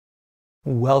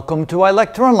Welcome to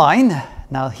iLecture Online.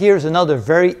 Now here's another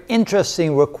very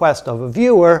interesting request of a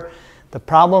viewer. The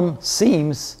problem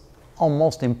seems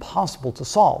almost impossible to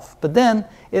solve, but then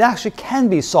it actually can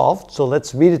be solved. So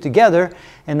let's read it together,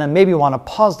 and then maybe you want to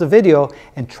pause the video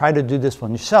and try to do this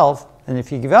one yourself. And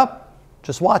if you give up,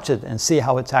 just watch it and see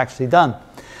how it's actually done.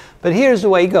 But here's the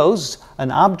way it goes. An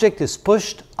object is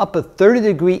pushed up a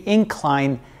 30-degree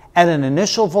incline at an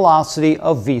initial velocity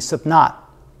of v sub naught.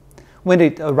 When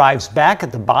it arrives back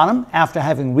at the bottom, after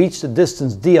having reached the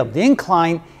distance d up the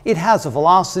incline, it has a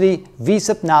velocity v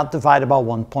sub naught divided by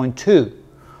 1.2.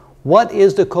 What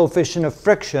is the coefficient of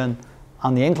friction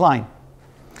on the incline?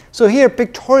 So here,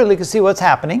 pictorially, you can see what's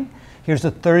happening. Here's a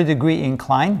 30-degree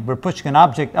incline. We're pushing an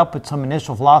object up at some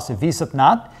initial velocity v sub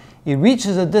naught. It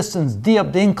reaches a distance d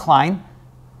up the incline,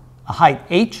 a height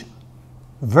h,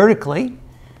 vertically,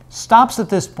 stops at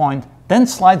this point, then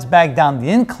slides back down the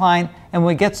incline, and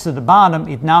when it gets to the bottom,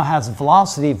 it now has a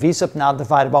velocity v sub naught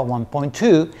divided by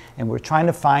 1.2, and we're trying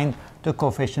to find the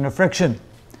coefficient of friction.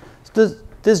 So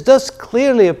this does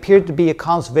clearly appear to be a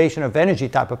conservation of energy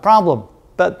type of problem,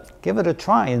 but give it a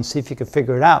try and see if you can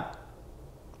figure it out.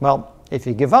 Well, if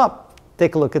you give up,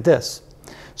 take a look at this.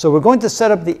 So we're going to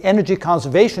set up the energy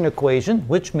conservation equation,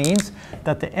 which means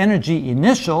that the energy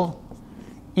initial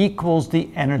equals the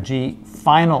energy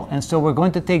final. And so we're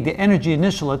going to take the energy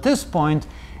initial at this point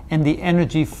and the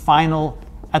energy final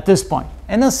at this point.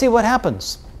 And let's see what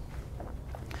happens.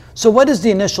 So what is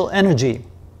the initial energy?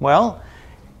 Well,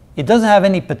 it doesn't have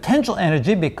any potential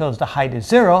energy because the height is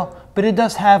 0, but it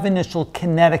does have initial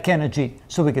kinetic energy.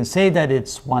 So we can say that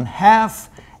it's 1/2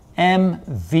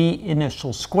 mv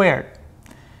initial squared.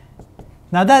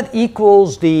 Now that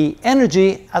equals the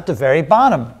energy at the very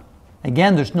bottom.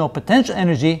 Again, there's no potential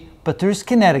energy, but there's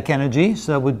kinetic energy,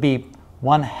 so that would be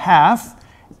 1/2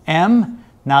 m.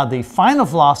 Now the final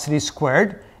velocity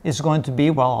squared is going to be,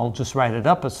 well, I'll just write it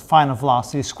up as final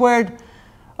velocity squared.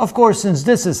 Of course, since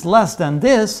this is less than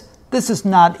this is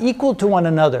not equal to one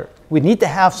another. We need to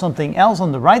have something else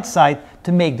on the right side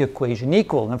to make the equation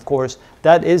equal. And of course,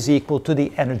 that is equal to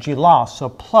the energy lost, so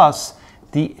plus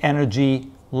the energy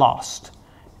lost.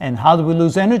 And how do we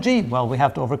lose energy? Well, we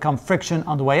have to overcome friction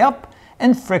on the way up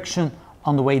and friction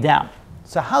on the way down.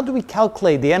 So how do we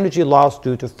calculate the energy loss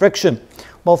due to friction?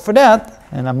 Well, for that,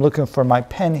 and I'm looking for my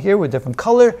pen here with different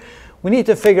color, we need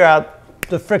to figure out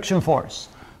the friction force.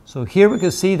 So here we can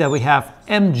see that we have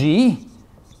mg,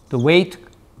 the weight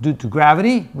due to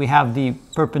gravity. We have the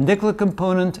perpendicular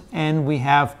component and we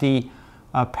have the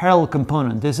parallel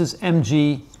component. This is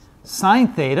mg sine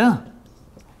theta,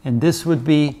 and this would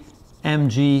be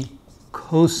mg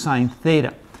cosine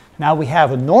theta. Now we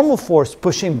have a normal force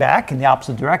pushing back in the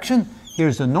opposite direction.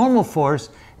 Here's the normal force,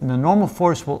 and the normal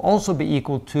force will also be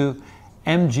equal to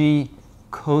mg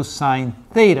cosine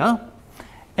theta.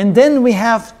 And then we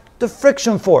have the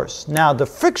friction force. Now the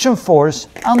friction force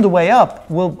on the way up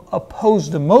will oppose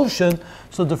the motion,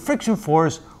 so the friction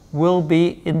force will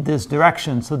be in this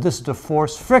direction. So this is the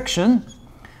force friction,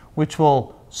 which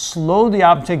will slow the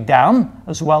object down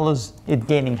as well as it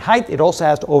gaining height. It also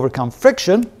has to overcome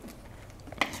friction.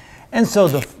 And so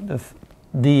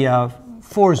the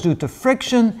force due to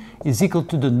friction is equal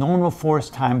to the normal force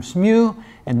times mu,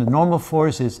 and the normal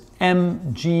force is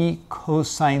mg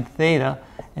cosine theta,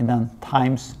 and then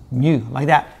times mu, like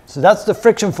that. So that's the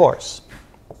friction force.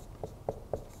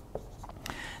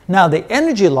 Now the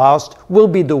energy lost will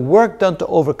be the work done to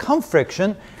overcome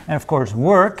friction, and of course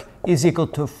work is equal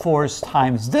to force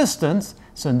times distance.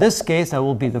 So in this case, that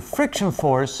will be the friction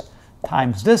force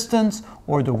times distance,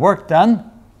 or the work done,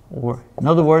 or in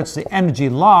other words, the energy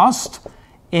lost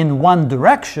in one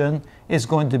direction is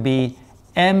going to be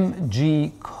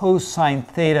mg cosine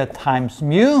theta times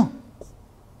mu,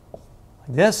 like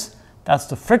this. That's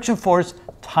the friction force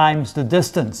times the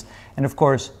distance. And of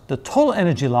course, the total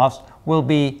energy lost will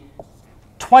be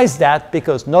twice that,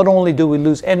 because not only do we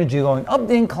lose energy going up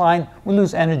the incline, we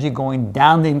lose energy going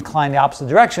down the incline the opposite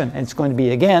direction. And it's going to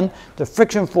be, again, the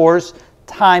friction force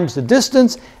times the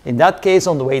distance. In that case,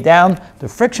 on the way down, the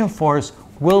friction force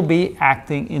will be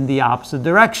acting in the opposite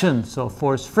direction. So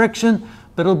force friction,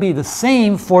 but it'll be the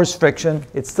same force friction.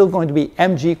 It's still going to be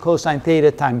mg cosine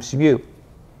theta times mu.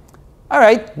 All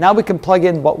right, now we can plug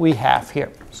in what we have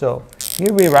here. So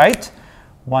here we write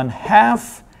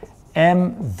 1/2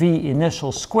 mv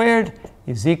initial squared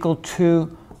is equal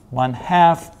to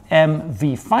 1/2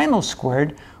 mv final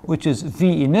squared, which is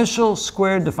v initial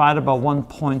squared divided by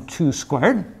 1.2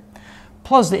 squared,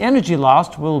 plus the energy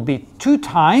lost will be 2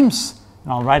 times,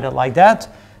 and I'll write it like that,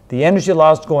 the energy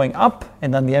lost going up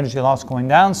and then the energy lost going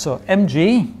down, so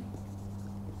mg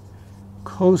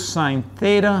cosine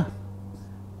theta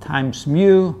times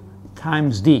mu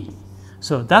times d.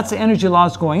 So that's the energy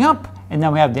loss going up, and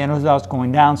then we have the energy loss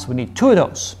going down, so we need two of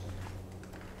those.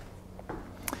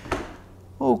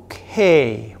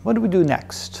 Okay, what do we do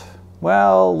next?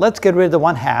 Well, let's get rid of the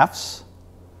 1/2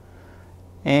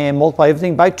 and multiply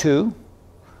everything by 2.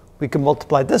 We can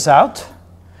multiply this out.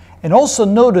 And also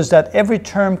notice that every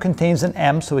term contains an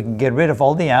m, so we can get rid of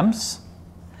all the m's.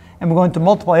 And we're going to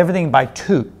multiply everything by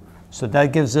 2. So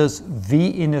that gives us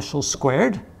v initial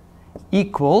squared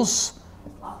equals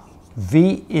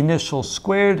v initial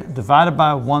squared divided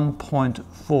by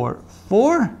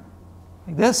 1.44,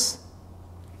 like this.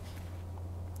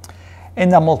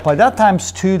 And now multiply that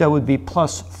times 2, that would be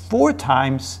plus 4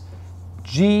 times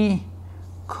g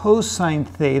cosine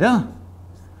theta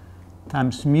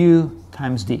times mu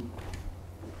times d.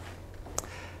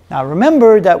 Now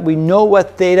remember that we know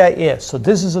what theta is. So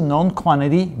this is a known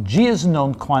quantity, g is a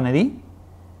known quantity,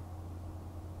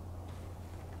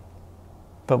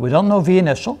 but we don't know v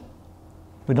initial,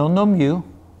 we don't know mu,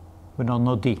 we don't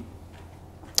know d.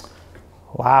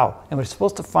 Wow, and we're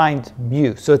supposed to find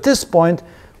mu. So at this point,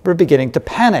 we're beginning to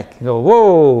panic. You go,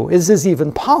 whoa, is this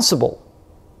even possible?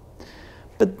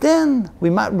 But then we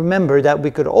might remember that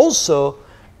we could also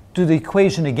do the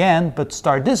equation again, but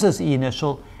start this as E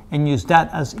initial and use that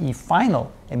as E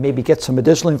final, and maybe get some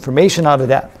additional information out of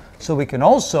that. So we can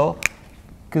also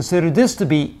consider this to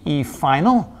be E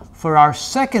final for our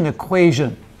second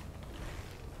equation.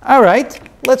 All right,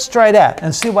 let's try that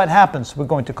and see what happens. We're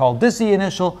going to call this E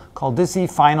initial, call this E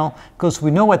final, because we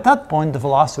know at that point the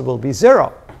velocity will be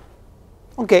 0.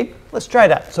 Okay, let's try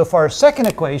that. So for our second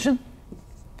equation,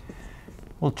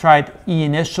 we'll try E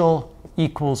initial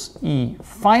equals E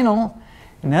final.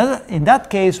 In that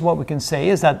case, what we can say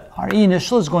is that our E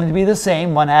initial is going to be the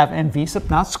same, 1/2 mv sub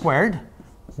naught squared,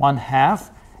 1/2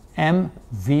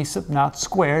 mv sub naught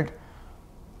squared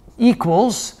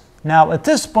equals, now at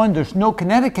this point there's no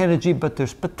kinetic energy, but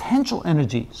there's potential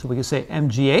energy. So we can say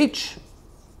mgh.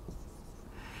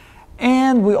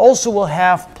 And we also will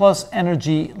have plus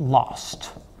energy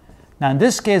lost. Now in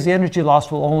this case, the energy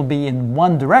loss will only be in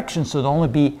one direction, so it'll only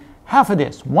be half of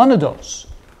this, one of those.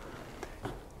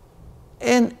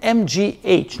 And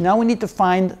mgh, now we need to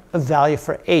find a value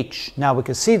for h. Now we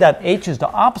can see that h is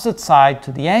the opposite side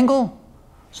to the angle,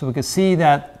 so we can see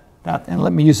that, and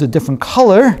let me use a different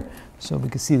color, so we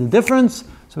can see the difference.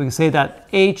 So we can say that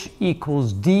h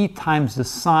equals d times the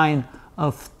sine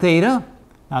of theta.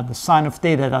 Now the sine of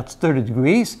theta, that's 30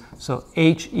 degrees, so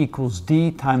h equals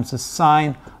d times the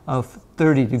sine of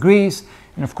 30 degrees.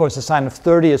 And of course the sine of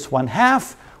 30 is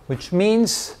 1/2, which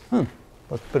means,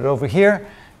 let's put it over here,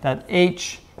 that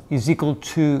h is equal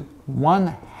to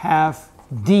 1/2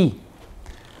 d.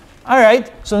 All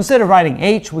right, so instead of writing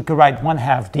h, we could write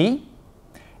 1/2 d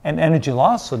and energy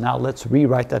loss. So now let's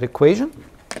rewrite that equation.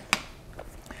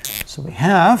 So we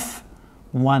have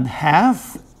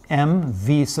 1/2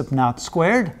 mv sub naught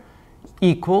squared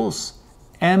equals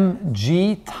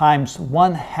mg times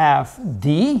 1/2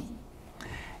 d.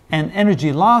 And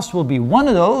energy loss will be one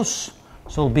of those,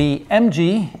 so it'll be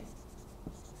mg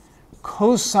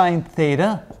cosine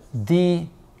theta d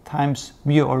times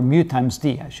mu, or mu times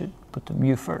d. I should put the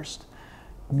mu first.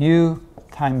 Mu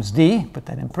times d, put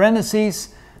that in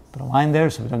parentheses, put a line there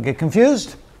so we don't get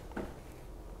confused.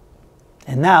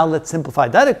 And now let's simplify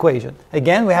that equation.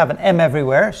 Again, we have an m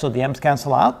everywhere, so the m's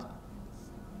cancel out.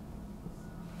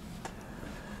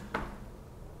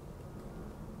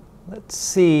 Let's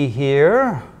see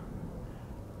here.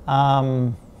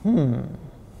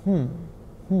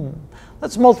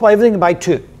 Let's multiply everything by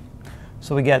 2.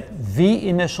 So we get v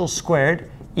initial squared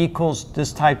equals,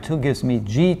 this type 2 gives me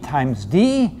g times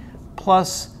d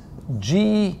plus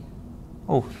g,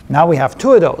 now we have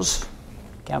 2 of those.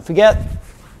 Can't forget,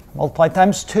 multiply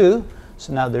times 2.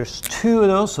 So now there's 2 of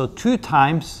those, so 2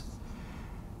 times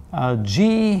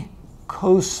g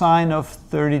cosine of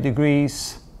 30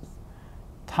 degrees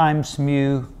times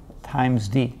mu times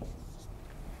d.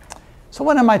 So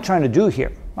what am I trying to do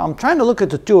here? I'm trying to look at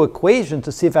the 2 equations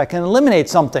to see if I can eliminate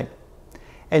something.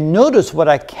 And notice what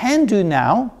I can do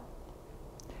now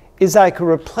is I can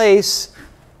replace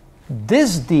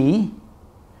this d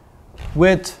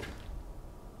with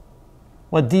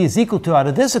what d is equal to out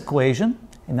of this equation,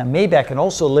 and then maybe I can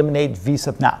also eliminate v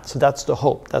sub naught. So that's the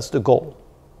hope, that's the goal.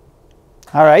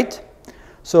 All right,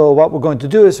 so what we're going to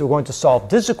do is we're going to solve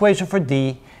this equation for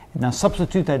d, and now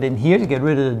substitute that in here to get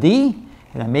rid of the d,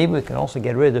 and then maybe we can also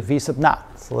get rid of v sub naught.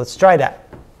 So let's try that.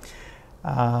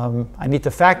 I need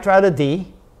to factor out a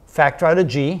d, factor out a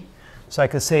g, so I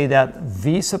could say that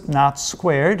v sub naught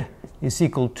squared is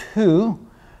equal to,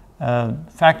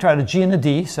 factor out a g and a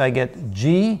d, so I get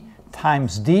g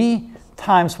times d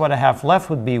times what I have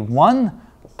left would be 1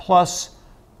 plus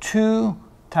 2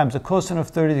 times the cosine of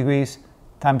 30 degrees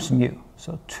times mu.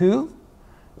 So 2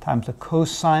 times the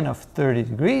cosine of 30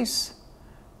 degrees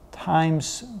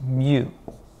times mu.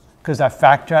 Because I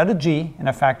factor out a g and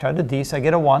I factor out a d, so I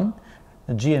get a 1.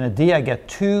 A g and a d, I get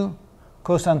 2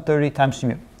 cosine 30 times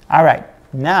mu. All right,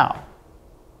 now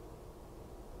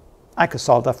I could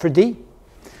solve that for d.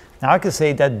 Now I could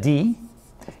say that d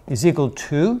is equal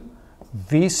to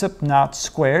v sub naught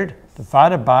squared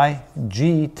divided by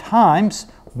g times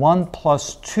 1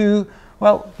 plus 2.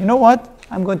 Well, you know what?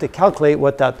 I'm going to calculate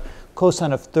what that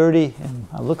cosine of 30, and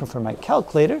I'm looking for my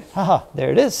calculator. Haha,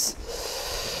 there it is.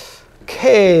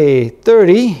 Okay,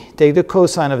 30, take the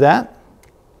cosine of that,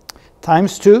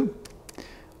 times 2,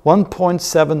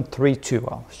 1.732.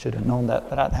 Well, I should have known that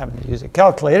without having to use a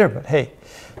calculator, but hey.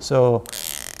 So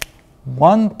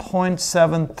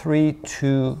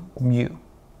 1.732 mu.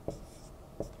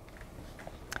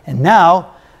 And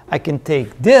now I can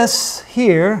take this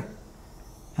here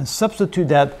and substitute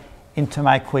that into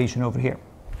my equation over here.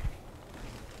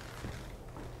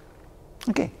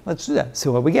 Okay, let's do that. See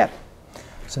what we get.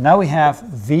 So now we have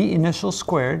v initial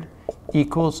squared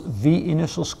equals v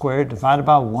initial squared divided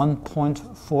by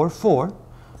 1.44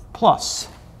 plus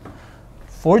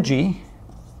 4g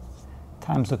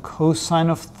times the cosine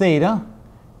of theta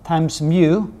times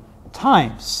mu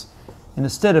times. And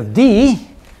instead of d,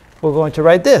 we're going to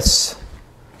write this.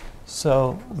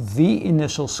 So v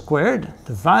initial squared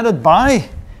divided by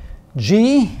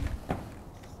g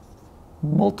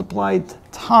multiplied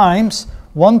times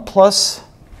 1 plus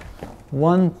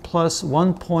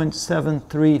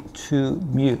 1.732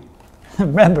 mu.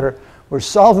 Remember, we're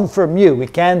solving for mu. We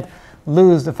can't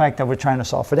lose the fact that we're trying to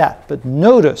solve for that. But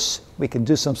notice we can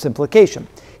do some simplification.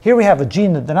 Here we have a g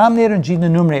in the denominator and g in the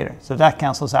numerator, so that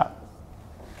cancels out.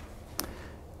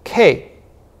 Okay.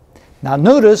 Now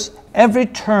notice every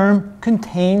term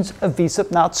contains a v sub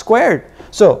naught squared.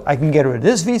 So I can get rid of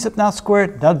this v sub naught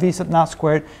squared, that v sub naught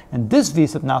squared, and this v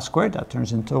sub naught squared. That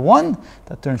turns into a 1,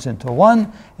 that turns into a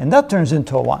 1, and that turns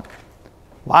into a 1.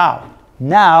 Wow.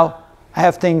 Now I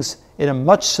have things in a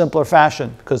much simpler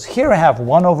fashion, because here I have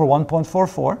 1 over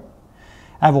 1.44.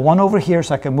 I have a 1 over here,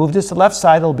 so I can move this to the left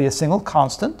side. It'll be a single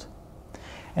constant.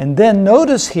 And then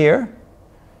notice here,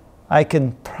 I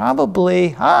can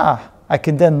probably, I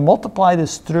can then multiply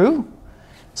this through,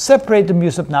 separate the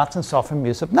mu sub naughts and solve for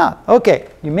mu sub naught. Okay,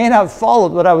 you may not have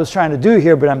followed what I was trying to do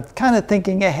here, but I'm kind of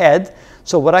thinking ahead.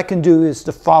 So what I can do is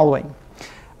the following.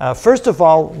 First of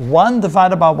all, 1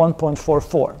 divided by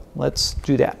 1.44. Let's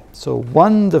do that. So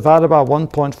 1 divided by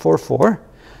 1.44.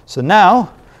 So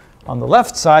now, on the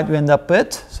left side, we end up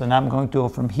with, so now I'm going to go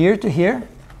from here to here,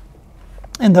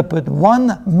 end up with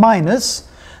 1 minus,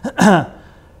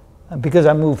 because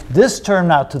I moved this term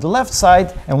now to the left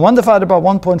side, and 1 divided by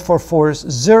 1.44 is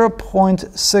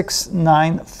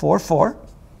 0.6944.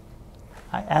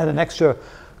 I add an extra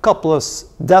couple of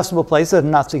decimal places,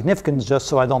 not significant, just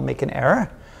so I don't make an error.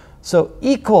 So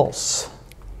equals,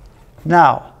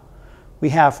 now we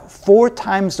have 4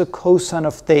 times the cosine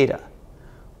of theta.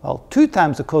 Well, 2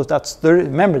 times the cosine, that's 30,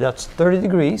 remember that's 30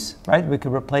 degrees, right? We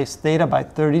could replace theta by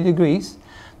 30 degrees.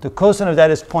 The cosine of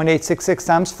that is 0.866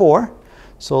 times 4.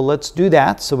 So let's do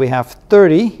that. So we have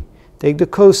 30, take the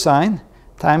cosine,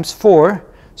 times 4.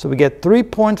 So we get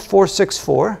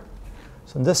 3.464.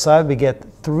 So on this side we get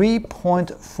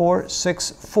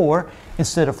 3.464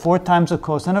 instead of 4 times the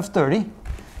cosine of 30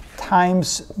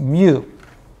 times mu.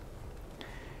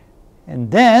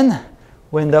 And then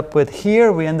we end up with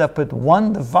here, we end up with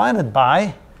 1 divided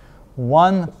by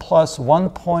 1 plus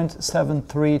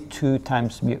 1.732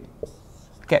 times mu.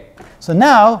 Okay, so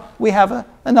now we have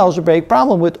an algebraic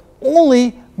problem with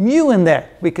only mu in there.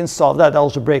 We can solve that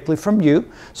algebraically from mu.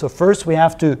 So first we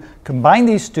have to combine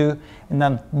these two and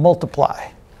then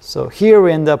multiply. So here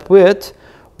we end up with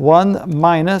 1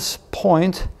 minus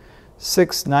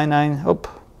 0.699,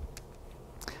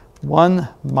 1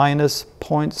 minus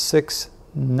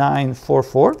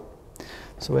 0.6944.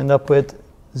 So we end up with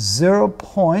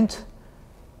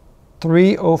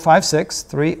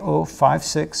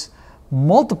 0.3056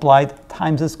 multiplied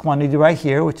times this quantity right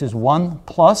here, which is 1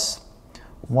 plus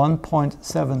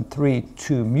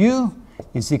 1.732 mu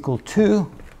is equal to,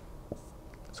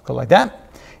 let's go like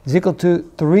that, is equal to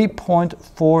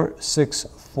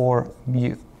 3.464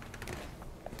 mu.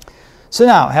 So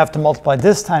now I have to multiply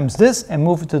this times this and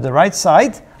move it to the right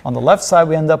side. On the left side,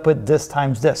 we end up with this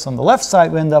times this. On the left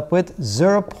side, we end up with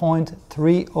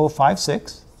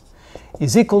 0.3056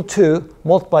 is equal to,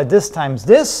 multiply this times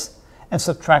this, and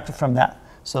subtract it from that.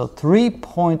 So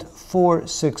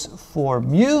 3.464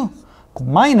 mu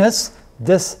minus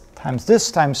this times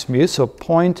this times mu, so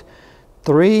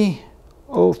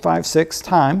 0.3056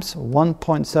 times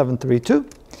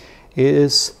 1.732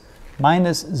 is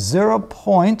minus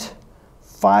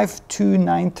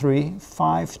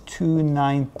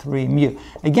 0.5293 mu.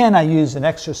 Again, I use an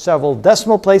extra several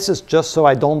decimal places just so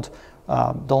I don't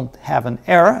have an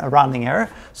error, a rounding error.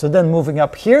 So then moving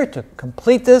up here to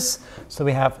complete this, so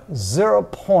we have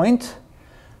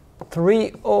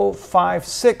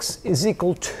 0.3056 is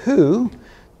equal to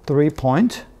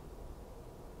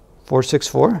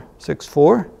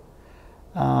 3.464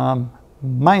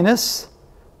 minus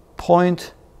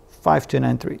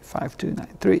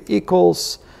 0.5293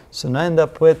 equals, so now I end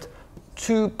up with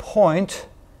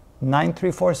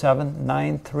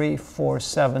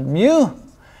 2.9347 mu.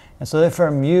 And so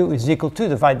therefore mu is equal to,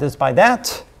 divide this by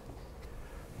that.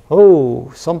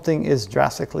 Oh, something is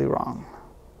drastically wrong.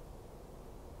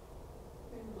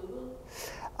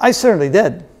 I certainly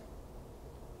did.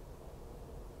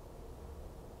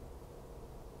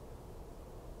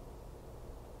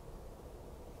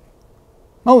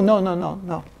 Oh,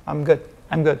 no. I'm good.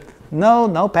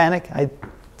 No panic.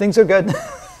 Things are good.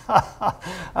 All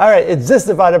right, it's this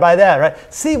divided by that, right?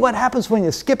 See what happens when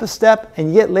you skip a step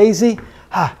and you get lazy?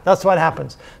 That's what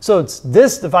happens. So it's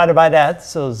this divided by that,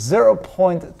 so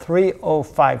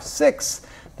 0.3056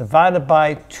 divided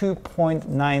by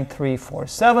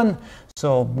 2.9347.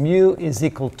 So mu is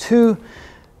equal to,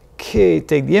 okay,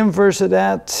 take the inverse of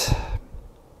that,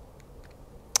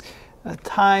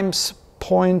 times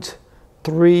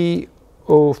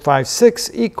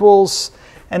 0.3056 equals,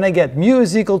 and I get mu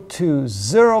is equal to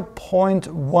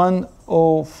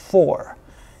 0.104.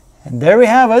 And there we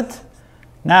have it.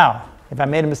 Now, if I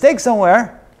made a mistake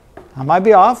somewhere, I might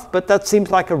be off, but that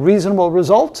seems like a reasonable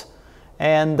result.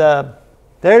 And there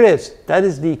it is. That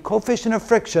is the coefficient of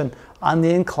friction on the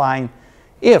incline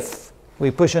if we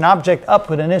push an object up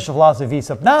with initial velocity v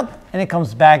sub naught, and it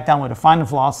comes back down with a final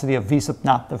velocity of v sub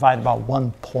naught divided by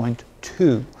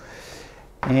 1.2.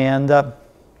 And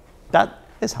that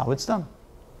is how it's done.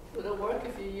 Would it work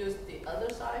if you use the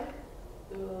other side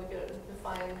to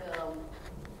find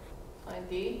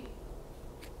d?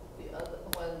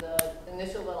 When the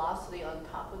initial velocity on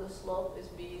top of the slope is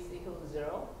v is equal to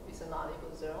 0, v sub naught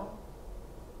equals 0.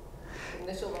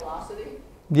 Initial velocity?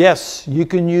 Yes, you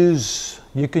can use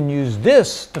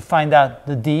this to find out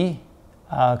the d,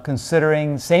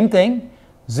 considering same thing,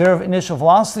 0 initial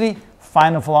velocity,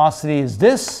 final velocity is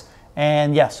this,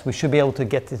 and yes, we should be able to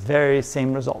get the very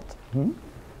same result. Would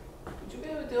you be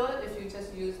able to do it if you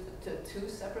just used the two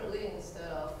separately instead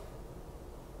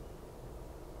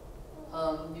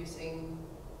of using,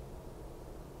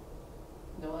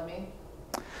 you know what I mean?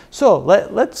 So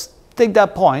let's take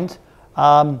that point.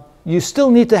 You still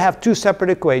need to have two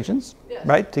separate equations, yes,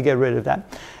 right, to get rid of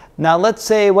that. Now let's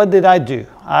say, what did I do?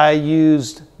 I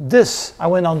used this. I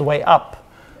went on the way up.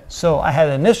 So I had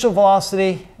initial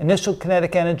velocity, initial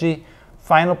kinetic energy,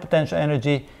 final potential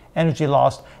energy, energy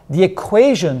lost. The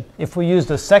equation, if we use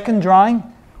the second drawing,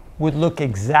 would look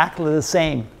exactly the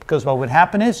same, because what would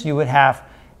happen is you would have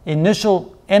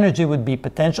initial energy would be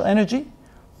potential energy,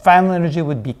 final energy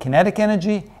would be kinetic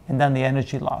energy, and then the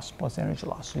energy loss. What's the energy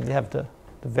loss? So you have the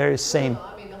very same. No,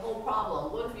 I mean the whole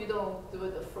problem. What if you don't do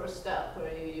it the first step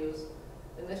where you use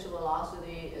initial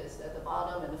velocity is at the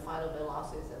bottom and the final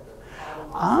velocity is at the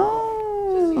bottom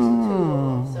also? Just use the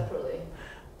two separately.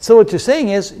 So what you're saying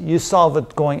is you solve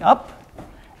it going up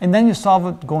and then you solve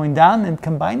it going down and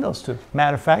combine those two.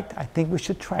 Matter of fact, I think we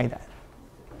should try that.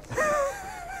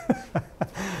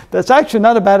 That's actually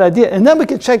not a bad idea. And then we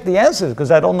can check the answers because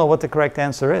I don't know what the correct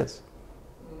answer is.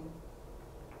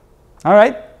 All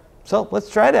right. So let's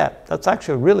try that. That's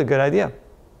actually a really good idea.